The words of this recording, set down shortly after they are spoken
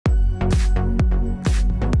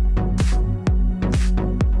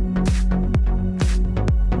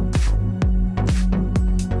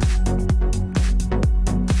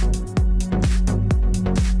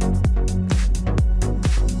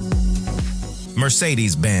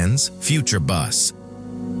Mercedes-Benz Future Bus.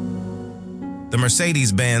 The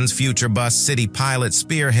Mercedes-Benz Future Bus City Pilot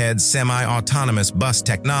spearheads semi-autonomous bus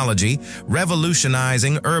technology,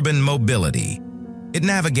 revolutionizing urban mobility. It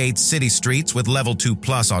navigates city streets with Level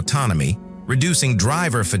 2+ autonomy, reducing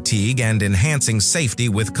driver fatigue and enhancing safety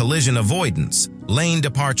with collision avoidance, lane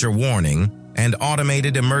departure warning, and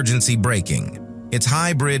automated emergency braking. Its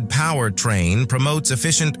hybrid powertrain promotes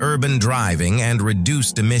efficient urban driving and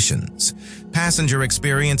reduced emissions. Passenger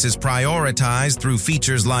experience is prioritized through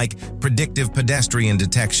features like predictive pedestrian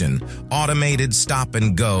detection, automated stop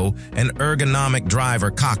and go, an ergonomic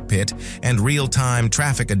driver cockpit, and real-time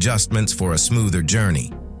traffic adjustments for a smoother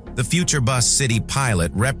journey. The Future Bus City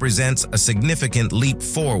Pilot represents a significant leap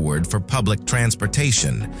forward for public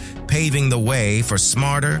transportation, paving the way for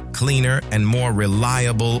smarter, cleaner, and more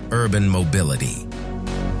reliable urban mobility.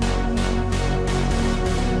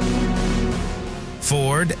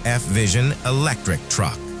 Ford F-Vision Electric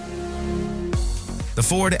Truck. The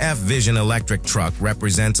Ford F-Vision electric truck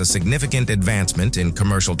represents a significant advancement in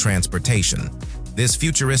commercial transportation. This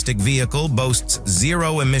futuristic vehicle boasts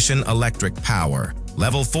zero-emission electric power,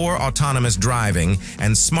 Level 4 autonomous driving,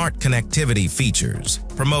 and smart connectivity features,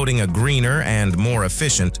 promoting a greener and more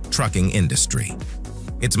efficient trucking industry.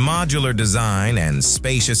 Its modular design and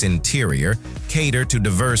spacious interior cater to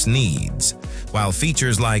diverse needs, while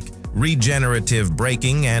features like regenerative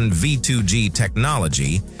braking and V2G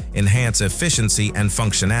technology enhance efficiency and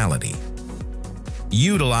functionality.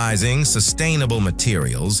 Utilizing sustainable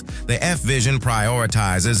materials, the F-Vision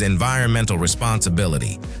prioritizes environmental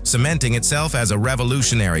responsibility, cementing itself as a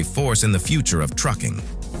revolutionary force in the future of trucking.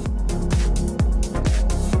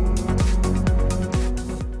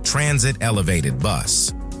 Transit Elevated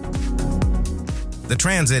Bus. The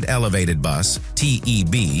Transit Elevated Bus,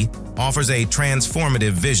 TEB, offers a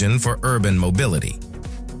transformative vision for urban mobility.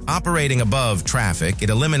 Operating above traffic, it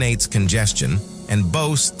eliminates congestion and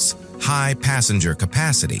boasts high passenger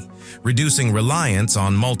capacity, reducing reliance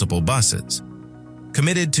on multiple buses.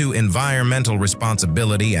 Committed to environmental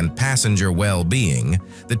responsibility and passenger well-being,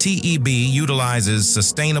 the TEB utilizes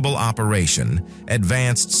sustainable operation,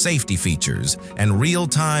 advanced safety features, and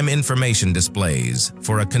real-time information displays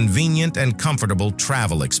for a convenient and comfortable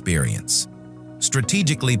travel experience.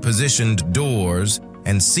 Strategically positioned doors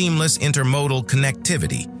and seamless intermodal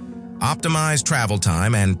connectivity optimize travel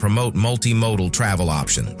time and promote multimodal travel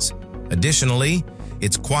options. Additionally,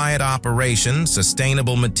 its quiet operation,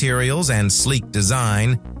 sustainable materials, and sleek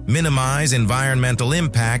design minimize environmental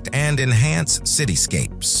impact and enhance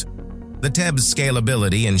cityscapes. The TEB's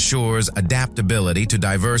scalability ensures adaptability to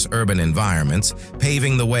diverse urban environments,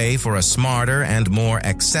 paving the way for a smarter and more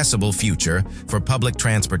accessible future for public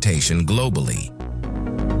transportation globally.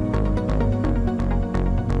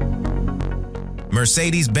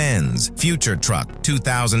 Mercedes-Benz Future Truck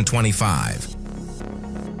 2025.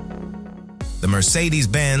 The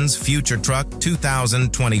Mercedes-Benz Future Truck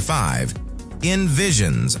 2025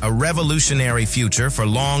 envisions a revolutionary future for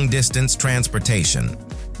long-distance transportation.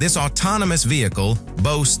 This autonomous vehicle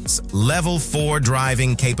boasts Level 4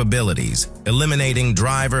 driving capabilities, eliminating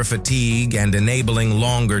driver fatigue and enabling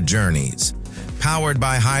longer journeys. Powered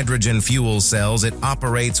by hydrogen fuel cells, it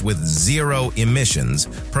operates with zero emissions,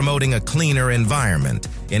 promoting a cleaner environment.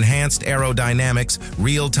 Enhanced aerodynamics,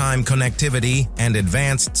 real-time connectivity, and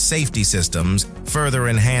advanced safety systems further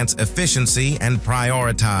enhance efficiency and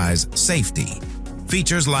prioritize safety.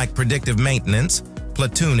 Features like predictive maintenance,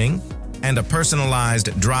 platooning, and a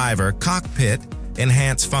personalized driver cockpit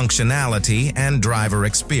enhance functionality and driver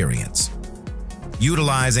experience.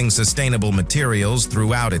 Utilizing sustainable materials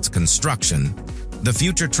throughout its construction, the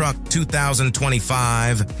Future Truck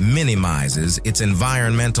 2025 minimizes its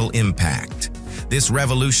environmental impact. This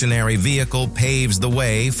revolutionary vehicle paves the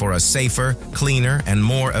way for a safer, cleaner, and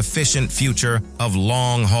more efficient future of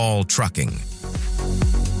long-haul trucking.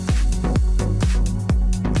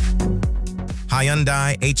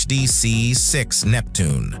 Hyundai HDC6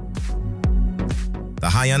 NEPTUNE. The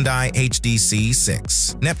Hyundai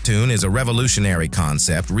HDC6 NEPTUNE is a revolutionary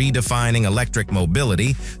concept redefining electric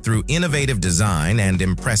mobility through innovative design and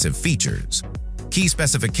impressive features. Key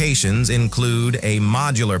specifications include a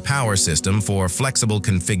modular power system for flexible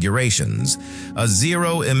configurations, a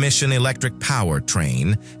zero-emission electric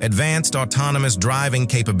powertrain, advanced autonomous driving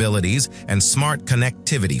capabilities, and smart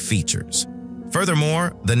connectivity features.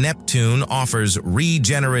 Furthermore, the NEPTUNE offers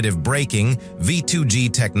regenerative braking,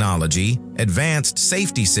 V2G technology, advanced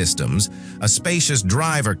safety systems, a spacious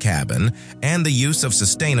driver cabin, and the use of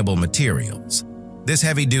sustainable materials. This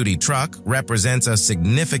heavy-duty truck represents a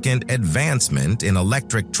significant advancement in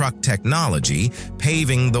electric truck technology,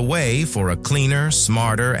 paving the way for a cleaner,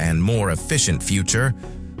 smarter, and more efficient future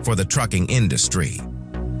for the trucking industry.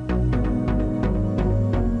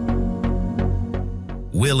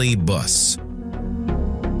 WILLIE Bus.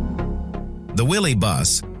 The WILLIE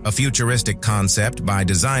Bus, a futuristic concept by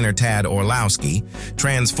designer Tad Orlowski,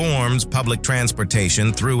 transforms public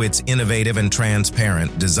transportation through its innovative and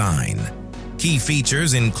transparent design. Key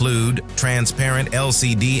features include transparent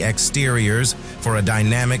LCD exteriors for a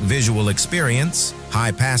dynamic visual experience,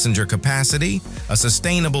 high passenger capacity, a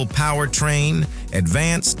sustainable powertrain,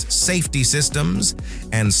 advanced safety systems,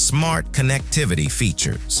 and smart connectivity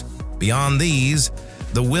features. Beyond these,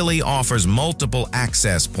 the WILLIE offers multiple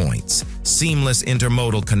access points, seamless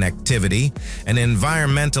intermodal connectivity, an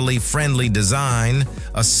environmentally friendly design,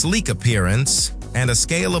 a sleek appearance, and a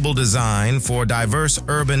scalable design for diverse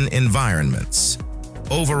urban environments.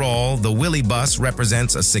 Overall, the WILLIE Bus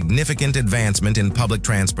represents a significant advancement in public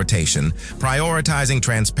transportation, prioritizing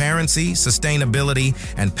transparency, sustainability,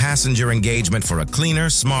 and passenger engagement for a cleaner,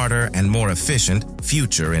 smarter, and more efficient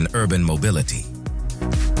future in urban mobility.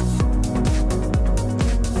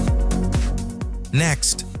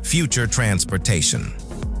 Next, future transportation.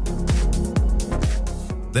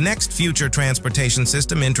 The next future transportation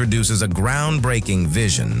system introduces a groundbreaking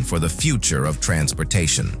vision for the future of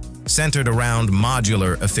transportation, centered around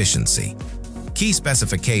modular efficiency. Key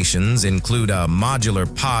specifications include a modular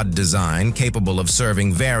pod design capable of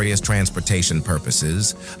serving various transportation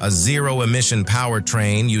purposes, a zero-emission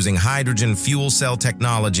powertrain using hydrogen fuel cell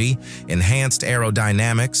technology, enhanced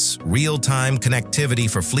aerodynamics, real-time connectivity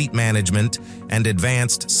for fleet management, and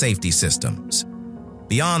advanced safety systems.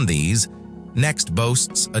 Beyond these, Next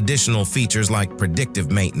boasts additional features like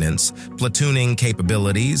predictive maintenance, platooning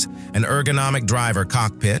capabilities, an ergonomic driver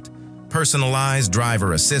cockpit, personalized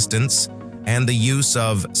driver assistance, and the use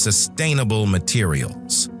of sustainable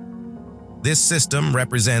materials. This system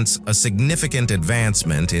represents a significant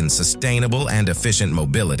advancement in sustainable and efficient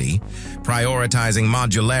mobility, prioritizing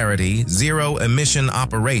modularity, zero-emission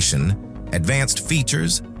operation, advanced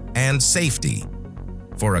features, and safety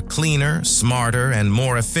for a cleaner, smarter, and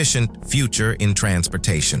more efficient future in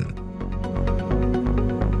transportation.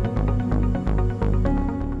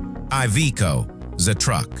 IVECO, the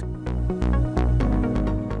truck.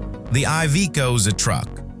 The IVECO, the truck,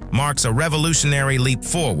 marks a revolutionary leap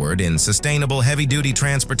forward in sustainable heavy-duty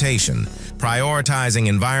transportation, prioritizing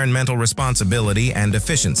environmental responsibility and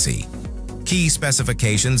efficiency. Key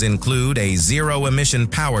specifications include a zero-emission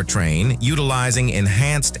powertrain utilizing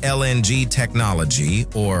enhanced LNG technology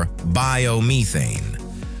or biomethane,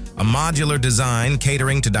 a modular design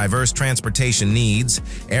catering to diverse transportation needs,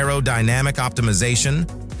 aerodynamic optimization,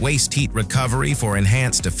 waste heat recovery for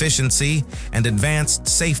enhanced efficiency, and advanced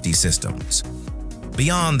safety systems.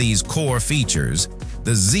 Beyond these core features,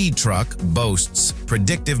 the Z-Truck boasts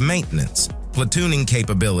predictive maintenance, platooning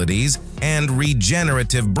capabilities, and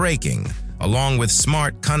regenerative braking, along with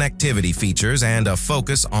smart connectivity features and a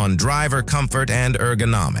focus on driver comfort and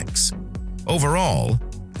ergonomics. Overall,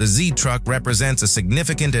 the Z-Truck represents a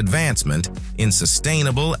significant advancement in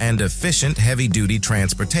sustainable and efficient heavy-duty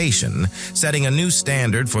transportation, setting a new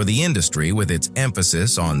standard for the industry with its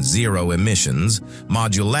emphasis on zero emissions,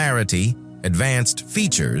 modularity, advanced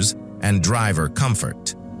features, and driver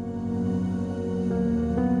comfort.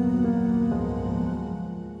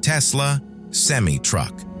 Tesla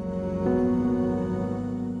Semi-Truck.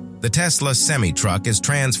 The Tesla semi-truck is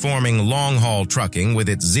transforming long-haul trucking with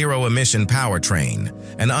its zero-emission powertrain,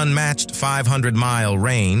 an unmatched 500-mile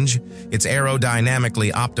range, its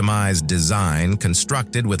aerodynamically optimized design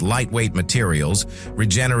constructed with lightweight materials,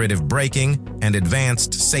 regenerative braking, and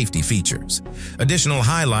advanced safety features. Additional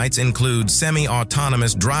highlights include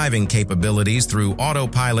semi-autonomous driving capabilities through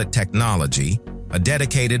autopilot technology, a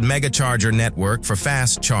dedicated megacharger network for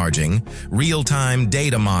fast charging, real-time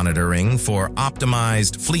data monitoring for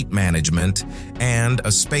optimized fleet management, and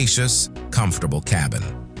a spacious, comfortable cabin.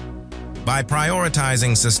 By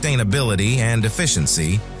prioritizing sustainability and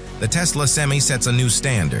efficiency, the Tesla Semi sets a new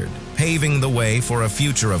standard, paving the way for a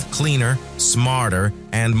future of cleaner, smarter,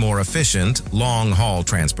 and more efficient long-haul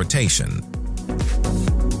transportation.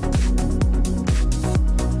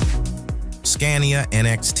 Scania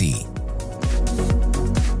NXT.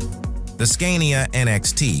 The Scania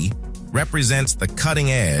NXT represents the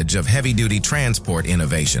cutting edge of heavy-duty transport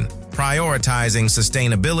innovation, prioritizing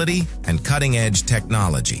sustainability and cutting-edge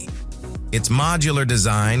technology. Its modular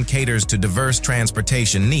design caters to diverse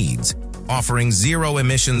transportation needs, offering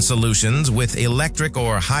zero-emission solutions with electric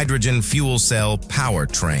or hydrogen fuel cell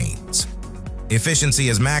powertrains. Efficiency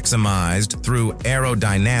is maximized through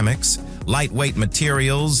aerodynamics, lightweight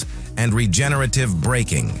materials, and regenerative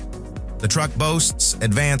braking. The truck boasts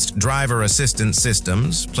advanced driver assistance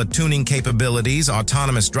systems, platooning capabilities,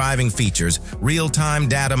 autonomous driving features, real-time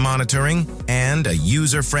data monitoring, and a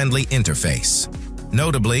user-friendly interface.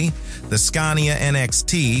 Notably, the Scania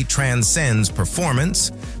NXT transcends performance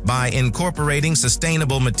by incorporating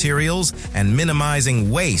sustainable materials and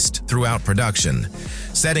minimizing waste throughout production,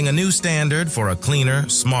 setting a new standard for a cleaner,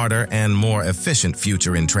 smarter, and more efficient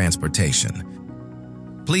future in transportation.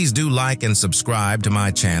 Please do like and subscribe to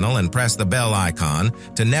my channel and press the bell icon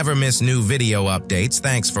to never miss new video updates.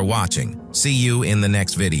 Thanks for watching. See you in the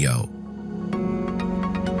next video.